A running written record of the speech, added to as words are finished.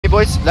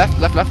boys. Left,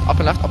 left, left, up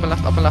and left, up and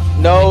left, up and left.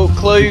 No,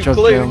 clue, job,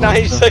 clue. Joe 9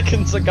 Master.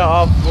 seconds. I got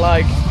off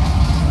flag.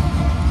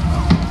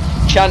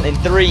 Chanting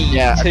 3,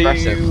 Yeah, 2,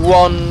 aggressive.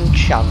 1.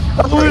 Chant.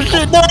 Oh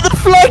shit! No, the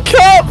flag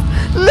cup!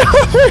 No!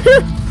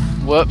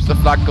 Whoops, the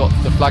flag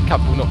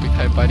cap will not be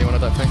claimed by anyone, I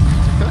don't think.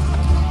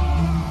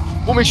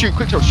 Want me to shoot?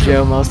 Quick shot, shoot.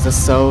 Joe Master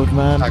sold,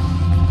 man. Flag.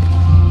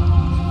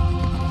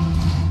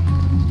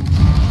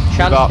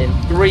 Chanting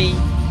 3,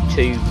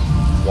 2,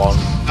 1.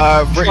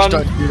 British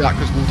don't do that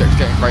because Waldeck's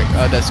getting great.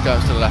 There's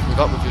skirms to the left. Move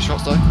up with your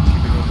shots though.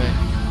 Keep it with me.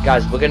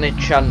 Guys, we're gonna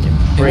chant in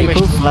Can 3, you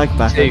pull flag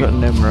back? I've got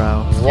no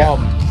morale.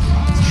 1.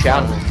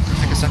 Chant.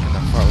 Take a second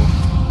then, throw.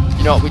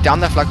 You know what? We down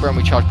their flag bearer and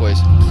we charge, boys.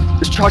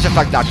 Just charge their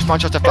flag down. Just try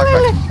and charge their flag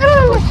back.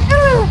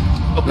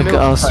 Look at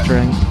our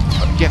strength.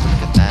 Yeah, but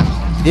look at them.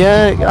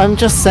 Yeah, I'm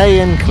just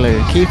saying,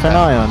 Clue. Keep an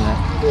eye on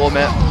it. Warm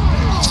it.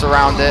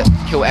 Surround it.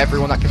 Kill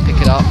everyone that can pick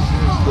it up.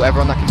 Kill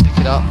everyone that can pick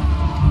it up.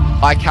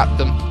 I capped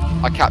them.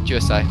 I capped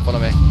USA. Follow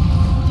me.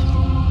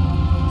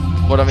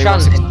 Follow me.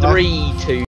 Chanting 165. 3, 2.